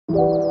स्वागत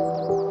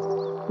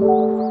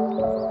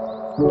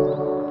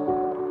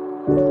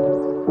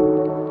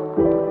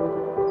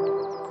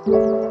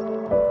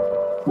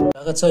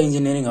छ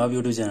engineering hub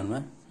YouTube च्यानलमा।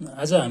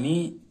 आज हामी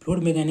फ्लुइड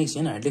मेकानिक्स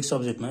एन्ड हाइड्रोलिक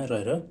सब्जेक्टमा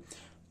रहेर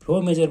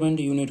फ्लो मेजरमेन्ट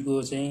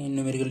युनिटको चाहिँ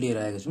न्युमेरिकल लिएर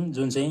आएको छौँ,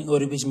 जुन चाहिँ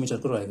ओरिफिस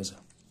मिटरको रहेको छ।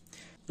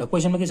 ल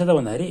क्वेसनमा के छ त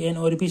भन्दाखेरि an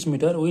orifice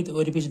metre with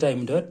orifice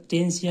diameter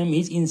 10 cm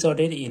is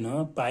inserted in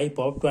a pipe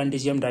of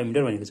 20 cm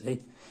diameter भनेको छ है।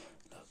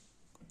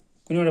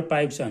 कुनै एउटा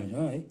पाइप छ हामीसँग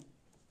है,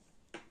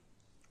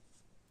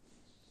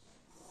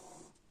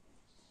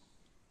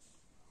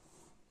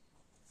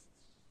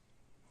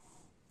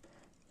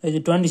 यो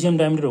 20 cm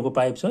डायमिटरको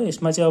पाइप छ।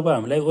 यसमा चाहिँ अब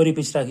हामीलाई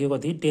ओरिफिस राखियो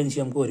कति 10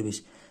 cm को ओरिफिस।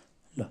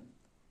 ल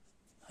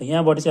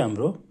यहाँबाट चाहिँ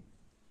हाम्रो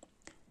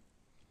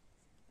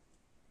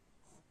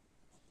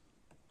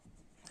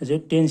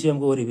 10 cm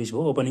को ओरिफिस हो,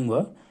 ओपनिङ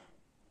भयो।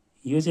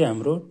 यो चाहिँ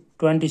हाम्रो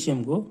 20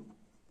 cm को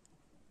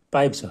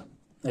पाइप छ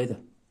है त।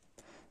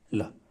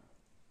 ल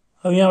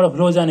अब यहाँबाट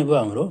फ्लो जाने भयो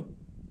हाम्रो,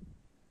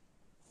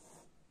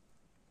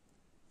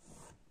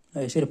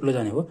 यसरी फ्लो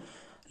जाने भयो।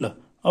 ल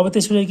अब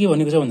त्यसपछि के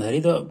भनेको छ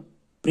भन्दाखेरि त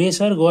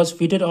pressure was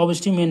fitted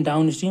upstream and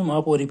downstream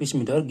of orifice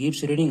meter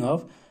gives reading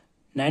of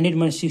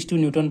 98.62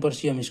 Newton per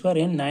cm square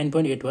and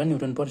 9.81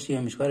 Newton per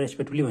cm square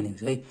respectively भनेको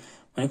छ है।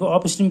 भनेको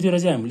अपस्ट्रिमतिर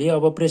चाहिँ हामीले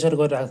अब प्रेसर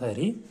गरेर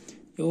राख्दाखेरि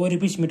यो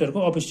ओरिफिस मिटरको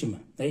अपस्ट्रिममा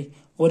है,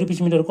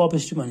 ओरिफिस मिटरको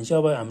अपस्ट्रिम भनेपछि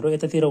अब हाम्रो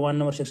यतातिर 1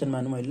 नम्बर सेक्सन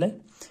मानौँ यसलाई।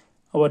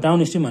 अब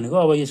डाउनस्ट्रिम भनेको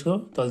अब यसको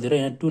तलतिर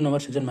यहाँ 2 नम्बर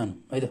सेक्सन मानौँ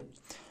है त।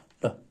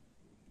 ल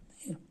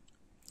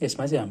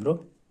यसमा चाहिँ हाम्रो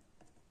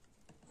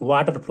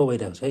वाटर फ्लो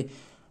भइरहेको छ है।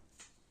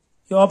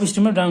 यो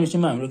अपस्ट्रिम र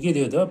डाउनस्ट्रिममा हाम्रो के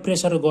दियो त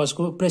प्रेसर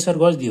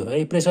गज दियो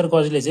है। प्रेसर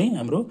गजले चाहिँ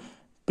हाम्रो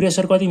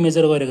प्रेसर कति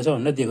मेजर गरेको छ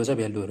भनेर दिएको छ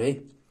भ्यालुहरू है।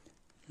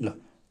 ल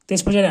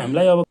त्यस पछाडि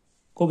हामीलाई अब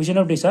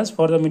coefficient of discharge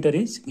for the metre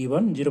is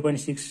given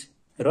 0.6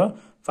 र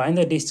find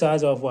the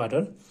discharge of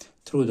water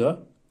through the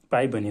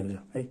pipe भनेको छ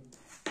है।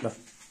 ल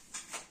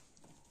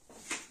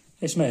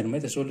यसमा हेरौँ है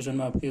त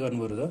सोलुसनमा अब के गर्नु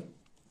पर्यो त।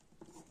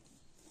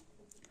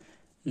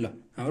 ल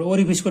हाम्रो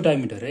ओरिफिसको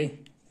डायमिटर है,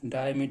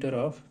 डायमिटर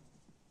अफ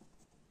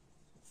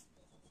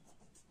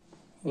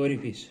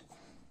ओरिफिस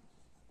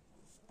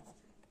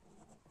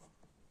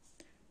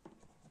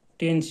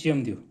 10 cm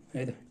दियो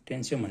है त।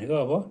 10 cm भनेको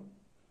अब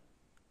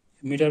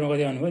मिटरमा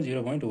कति आउनुभयो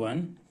 0.1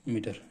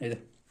 मिटर है त।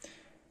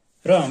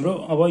 र हाम्रो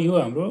अब यो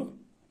हाम्रो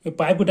यो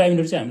पाइपको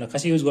डायमिटर चाहिँ हामीलाई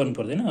खासै युज गर्नु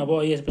पर्दैन। अब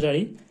यस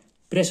पछाडि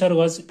प्रेसर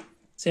गज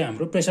चाहिँ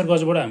हाम्रो प्रेसर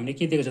गजबाट हामीले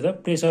के दिएको छ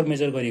त प्रेसर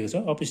मेजर गरिएको छ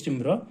अपस्ट्रिम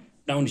र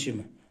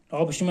डाउनस्ट्रिममा। र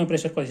अपस्ट्रिममा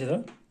प्रेसर कति छ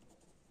त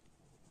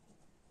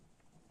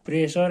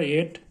प्रेसर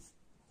एट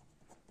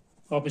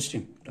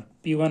अपस्ट्रिम ल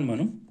P1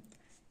 भनौँ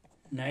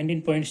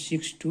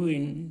 19.62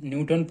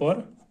 न्युटन पर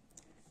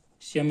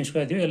cm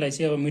स्क्वायर थियो। यसलाई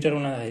चाहिँ अब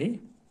मिटरमा लाँदाखेरि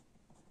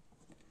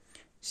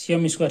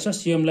cm स्क्वायर छ,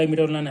 cm लाई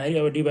मिटरमा लाँदाखेरि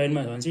अब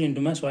डिभाइडमा छ भने चाहिँ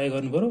इन्टुमा 100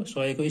 गर्नु पर्यो।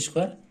 100 को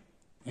स्क्वायर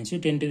भनेपछि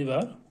 10⁴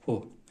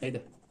 है त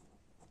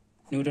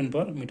न्युटन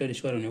पर मिटर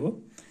स्क्वायर हुने हो।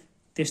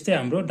 त्यस्तै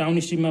हाम्रो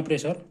डाउनस्ट्रिममा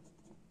प्रेसर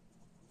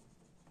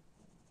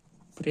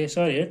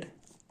एट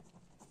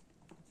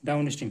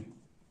डाउनस्ट्रिम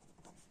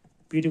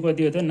P2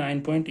 कति हो त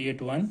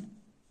 9.81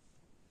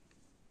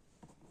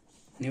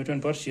 न्युटन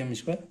पर cm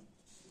स्क्वायर।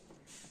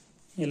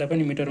 यसलाई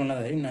पनि मिटरमा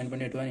लाँदाखेरि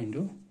 9.81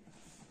 इन्टु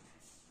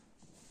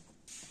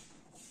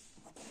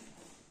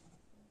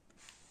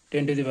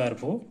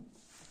 10⁴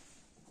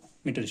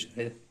 मिटर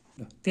स्क्वायर है।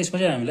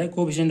 त्यसपछि हामीलाई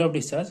कोएफिसिएन्ट अफ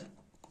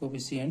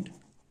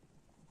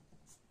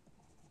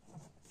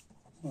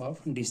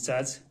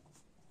डिस्चार्ज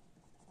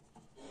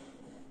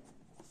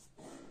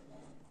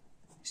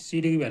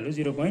CD को भ्यालु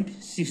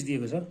 0.6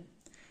 दिएको छ,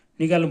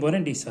 निकाल्नु पर्ने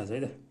डिस्चार्ज है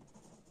त।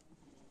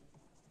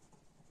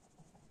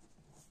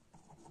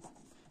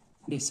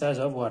 Discharge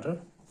of water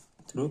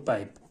through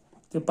pipe,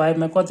 त्यो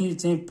पाइपमा कति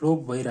चाहिँ फ्लो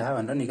भइरह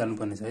भनेर निकाल्नु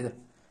पर्ने छ है त।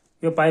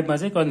 यो पाइपमा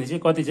चाहिँ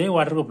कति चाहिँ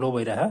वाटरको फ्लो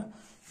भइरह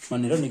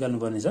भनेर निकाल्नु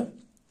पर्ने छ।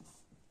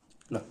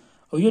 ल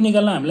अब यो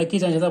निकाल्न हामीलाई के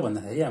चाहिन्छ त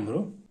भन्दाखेरि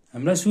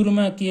हामीलाई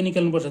सुरुमा के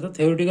निकाल्नुपर्छ त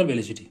थ्योरेटिकल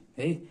भेलोसिटी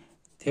है।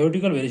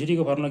 थ्योरेटिकल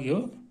भेलोसिटीको फर्मुला के हो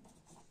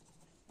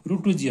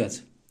 √2gh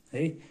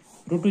है।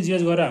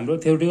 √2gh गरेर हाम्रो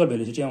थ्योरेटिकल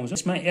भेलोसिटी आउँछ।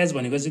 यसमा एच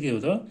भनेको चाहिँ के हो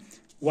त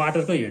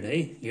वाटरको हेड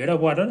है, हेड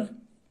अफ वाटर।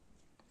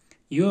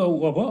 यो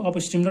अब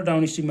अपस्ट्रिम र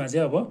डाउनस्ट्रिममा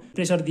चाहिँ अब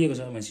प्रेसर दिएको छ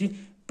भनेपछि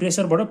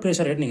प्रेसरबाट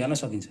प्रेसर हेड निकाल्न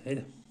सकिन्छ है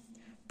त।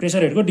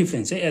 प्रेसर हेडको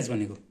डिफरेन्स चाहिँ एच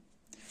भनेको।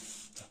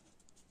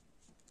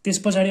 त्यस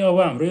पछाडि अब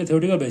हाम्रो यो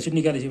थ्योरेटिकल भेलोसिटी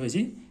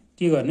निकालिसकेपछि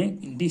के गर्ने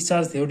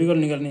डिस्चार्ज थ्योरेटिकल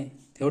निकाल्ने।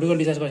 थ्योरेटिकल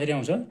डिस्चार्ज कसरी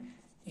आउँछ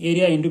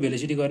एरिया इन्टु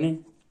भेलोसिटी गर्ने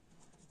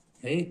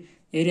है।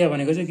 एरिया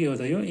भनेको चाहिँ के हो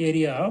त यो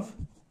एरिया अफ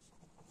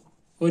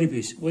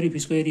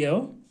ओरिफिसको एरिया हो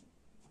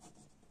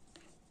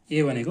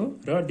ए भनेको।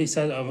 र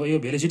डिस्चार्ज अब यो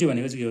भेलोसिटी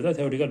भनेको चाहिँ के हो त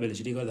थ्योरेटिकल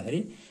भेलोसिटी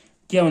गर्दाखेरि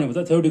के आउने भयो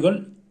त थ्योरेटिकल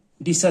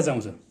डिस्चार्ज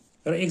आउँछ।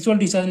 र एक्चुअल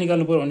डिस्चार्ज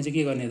निकाल्नु पर्यो भने चाहिँ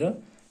के गर्ने त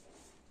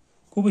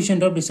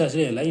कोएफिसिएन्ट अफ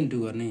डिस्चार्जले यसलाई इन्टु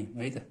गर्ने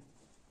है त।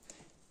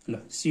 ल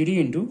सिडी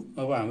इन्टु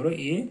अब हाम्रो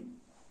ए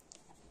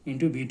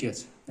इन्टु भिटिएच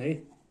है।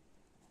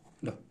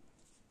 ल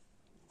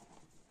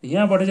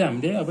यहाँबाट चाहिँ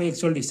हामीले अब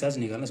एक्चुअल डिस्चार्ज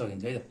निकाल्न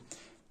सकिन्छ है त।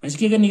 भनेपछि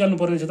के निकाल्नु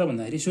पर्ने छ त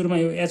भन्दाखेरि सुरुमा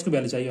यो एचको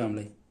भ्यालु चाहियो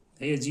हामीलाई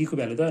है। यो जी को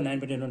भ्यालु त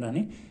 9.81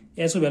 राख्ने,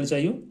 एचको भ्यालु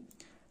चाहियो।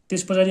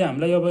 त्यसपछि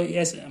हामीलाई अब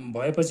एस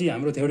भएपछि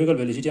हाम्रो थ्योरिटिकल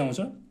भेलोसिटी आउँछ।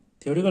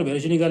 थ्योरिटिकल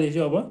भेलोसिटी निकालेपछि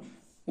अब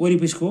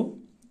ओरिफिसको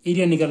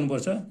एरिया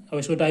निकाल्नुपर्छ। अब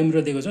यसको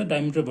डायमिटर दिएको छ,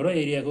 डायमिटरबाट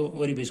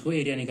एरियाको ओरिफिसको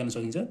एरिया निकाल्न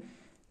सकिन्छ।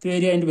 त्यो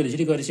एरिया इन्टु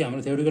भेलोसिटी गरेपछि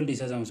हाम्रो थ्योरिटिकल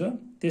डिस्चार्ज आउँछ।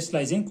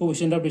 त्यसलाई चाहिँ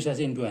कोएफिसिएन्ट अफ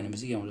डिस्चार्ज इन्टु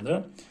हानेपछि के आउँछ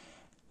त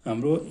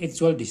हाम्रो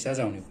एक्चुअल डिस्चार्ज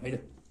आउने हो है त।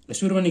 ल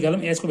सुरुमा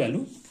निकालौँ एचको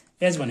भ्यालु।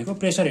 एच भनेको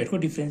प्रेसर हेडको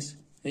डिफरेन्स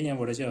है।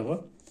 यहाँबाट चाहिँ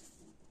अब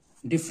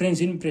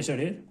difference in pressure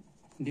head,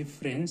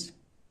 difference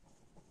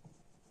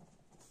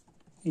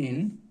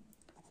in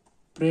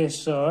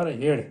pressure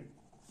head.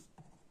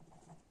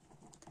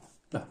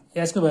 ल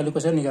एचको भ्यालु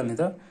कसरी निकाल्ने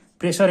त?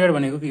 प्रेसर हेड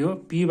भनेको के हो?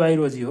 पी बाई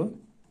रो जी हो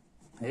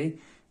है।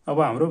 अब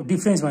हाम्रो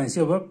डिफरेन्स भनेपछि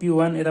अब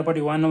P1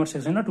 यतापट्टि 1 नम्बर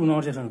सेक्सन र 2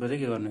 नम्बर सेक्सनको चाहिँ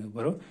के गर्नु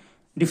पर्यो?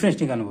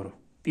 डिफरेन्स निकाल्नु पर्यो।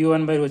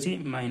 P1 by rho G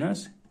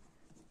minus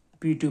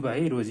P2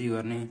 by rho जी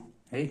गर्ने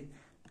है।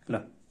 ल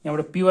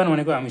यहाँबाट P1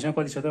 भनेको हामीसँग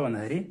कति छ त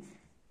भन्दाखेरि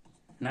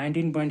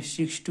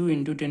 19.62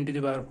 इन्टु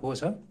 10⁴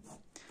 छ।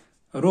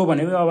 रो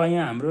भनेको अब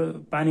यहाँ हाम्रो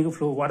पानीको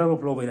फ्लो, वाटरको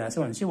फ्लो भइरहेछ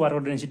भनेपछि वाटरको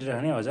डेन्सिटी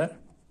राख्ने 1000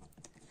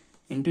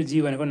 इन्टु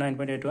जी भनेको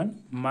 9.81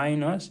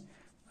 माइनस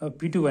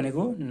P2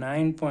 भनेको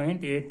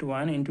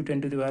 9.81 इन्टु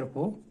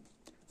 10⁴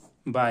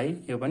 बाई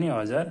यो पनि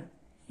 1000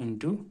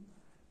 इन्टु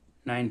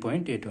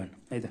 9.81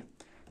 है त।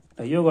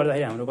 ल यो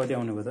गर्दाखेरि हाम्रो कति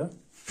आउने भयो त?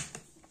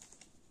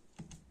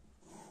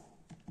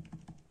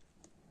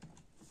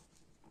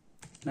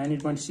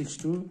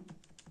 19.62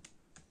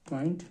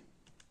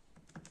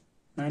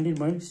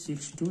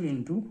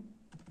 into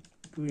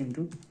 2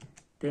 into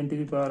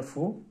 10⁴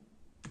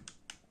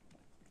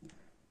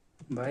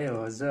 by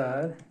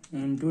 1000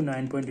 into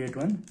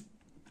 9.81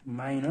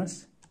 minus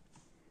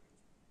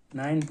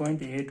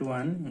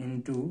 9.81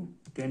 into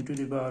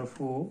 10⁴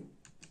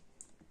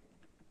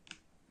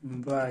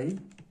 by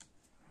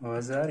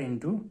 1000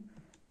 into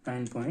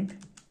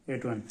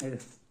 9.81 है त।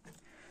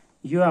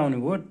 यो आउने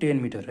भयो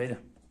 10 मिटर है त।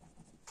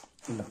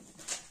 ल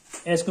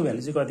एचको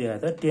भ्यालु चाहिँ कति आयो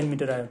त? 10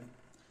 मिटर आयो।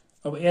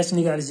 अब एच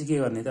निकालेपछि के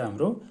गर्ने त?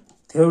 हाम्रो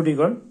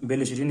थ्योरिटिकल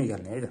भेलोसिटी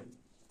निकाल्ने है त।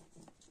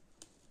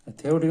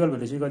 थ्योरिटिकल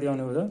भेलोसिटी कति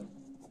आउने भयो त?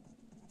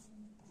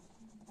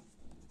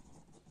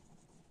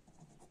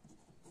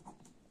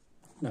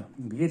 ल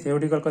भी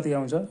थ्योरिटिकल कति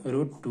आउँछ?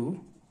 √2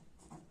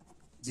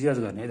 जीएच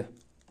गर्ने है त।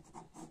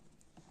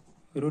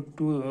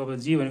 √2 अब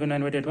जी भनेको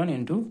 9.81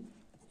 इन्टु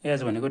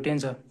एच भनेको 10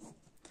 छ।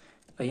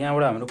 ल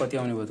यहाँबाट हाम्रो कति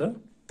आउने भयो त?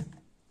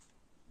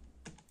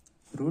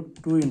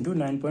 √2 इन्टु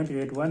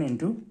 9.81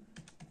 इन्टु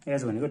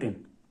एच भनेको 10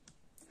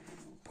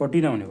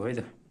 14 आउने भयो है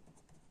त।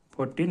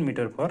 14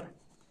 मिटर पर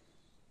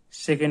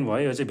सेकेन्ड भयो।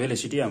 यो चाहिँ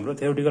भेलोसिटी हाम्रो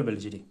थ्योरिटिकल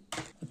भेलोसिटी।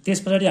 त्यस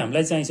पछाडि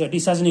हामीलाई चाहिन्छ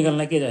डिस्चार्ज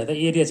निकाल्न के चाहियो त?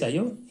 एरिया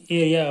चाहियो।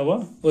 एरिया अब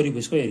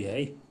ओरिफिसको एरिया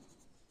है।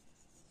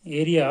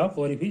 एरिया अफ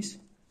ओरिफिस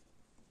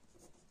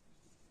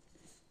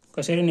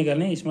कसरी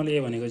निकाल्ने? स्मल ए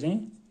भनेको चाहिँ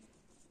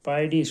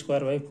पाई डी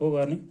स्क्वायर बाई 4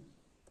 गर्ने।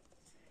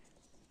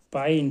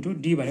 पाई इन्टु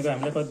डी भनेको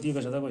हामीलाई कति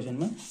दिएको छ त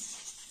क्वेसनमा?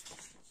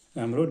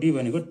 हाम्रो डी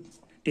भनेको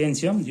 10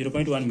 cm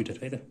 0.1 मिटर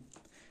है त।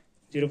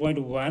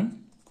 0.1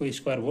 को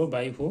स्क्वायर भयो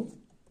बाई 4।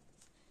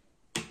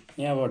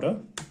 यहाँबाट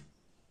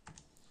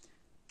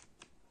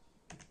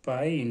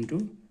पाई इन्टु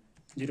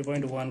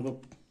 0.1 को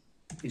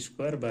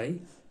स्क्वायर बाई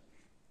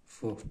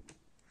 4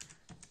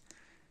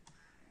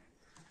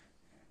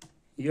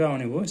 यो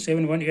आउने भयो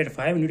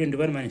 7.85 इन्टु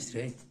 10⁻³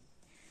 है।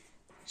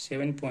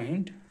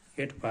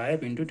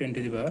 7.85 इन्टु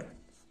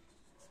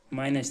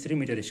 10⁻³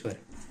 मिटर स्क्वायर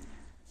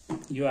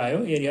यो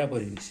आयो एरिया अफ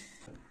ओरिफिस।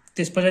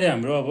 त्यस पछाडि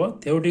हाम्रो अब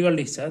थ्योरिटिकल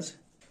डिस्चार्ज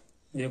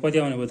यो कति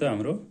आउने भयो त?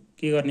 हाम्रो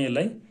के गर्ने?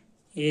 यसलाई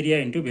एरिया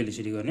इन्टु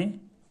भेलोसिटी गर्ने।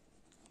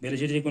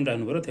 भेलोसिटी कुन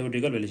राख्नु पर्यो?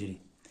 Theoretical velocity.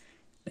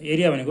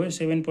 एरिया भनेको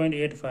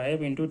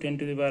 7.85 इन्टु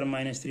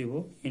 10⁻³ हो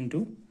इन्टु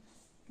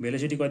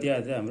भेलोसिटी कति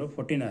आयो त? हाम्रो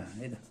 14 आयो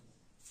है त।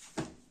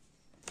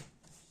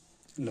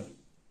 ल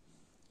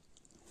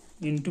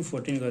इन्टु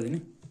 14 गरिदिने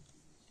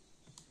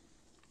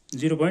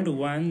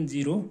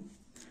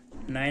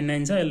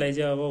 0.1099 छ। यसलाई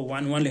चाहिँ अब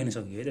 11 लेख्न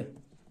सकियो है त।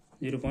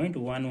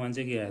 0.11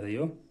 चाहिँ के आयो त?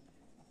 यो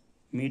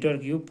मिटर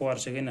क्युब पर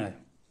सेकेन्ड आयो।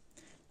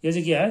 यो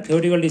चाहिँ के आयो?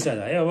 थ्योरिटिकल डिस्चार्ज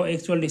आयो। अब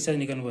एक्चुअल डिस्चार्ज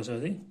निकाल्नुपर्छ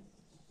चाहिँ।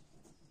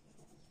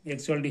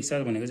 एक्चुअल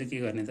डिस्चार्ज भनेको चाहिँ के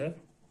गर्ने त?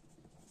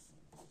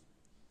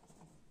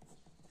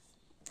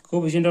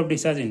 Coefficient of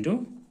discharge into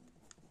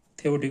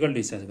theoretical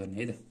discharge गर्ने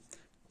है त।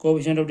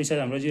 कोएफिसिएन्ट अफ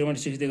डिस्चार्ज हाम्रो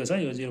 0.6 दिएको छ।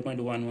 यो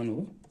 0.11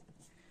 हो।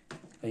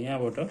 र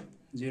यहाँबाट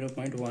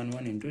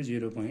 0.11 इन्टु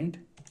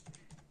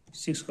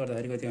 0.6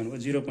 गर्दाखेरि कति आउनुभयो?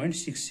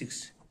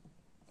 0.66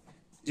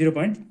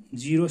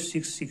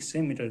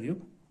 चाहिँ मिटर क्युब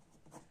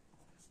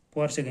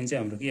पर सेकेन्ड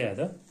चाहिँ हाम्रो के आयो त?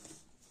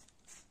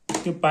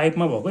 त्यो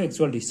पाइपमा भएको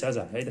एक्चुअल डिस्चार्ज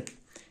आयो है त।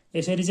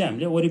 यसरी चाहिँ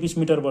हामीले ओरिफिस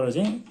मिटरबाट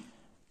चाहिँ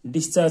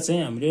डिस्चार्ज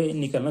चाहिँ हामीले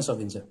निकाल्न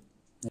सकिन्छ।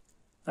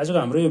 आजको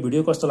हाम्रो यो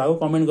भिडियो कस्तो लाग्यो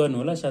कमेन्ट गर्नु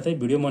होला। साथै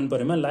भिडियो मन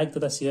परेमा लाइक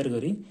तथा शेयर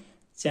गरी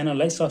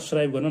च्यानललाई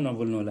सब्स्क्राइब गर्न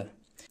नभुल्नु होला।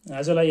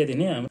 आजलाई यति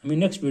नै। हामी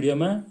नेक्स्ट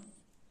भिडियोमा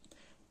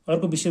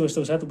अर्को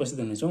विषयवस्तुको साथ उपस्थित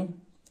हुनेछौँ।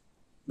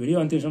 भिडियो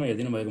अन्तिमसम्म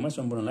हेरिदिनु भएकोमा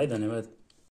सम्पूर्णलाई धन्यवाद।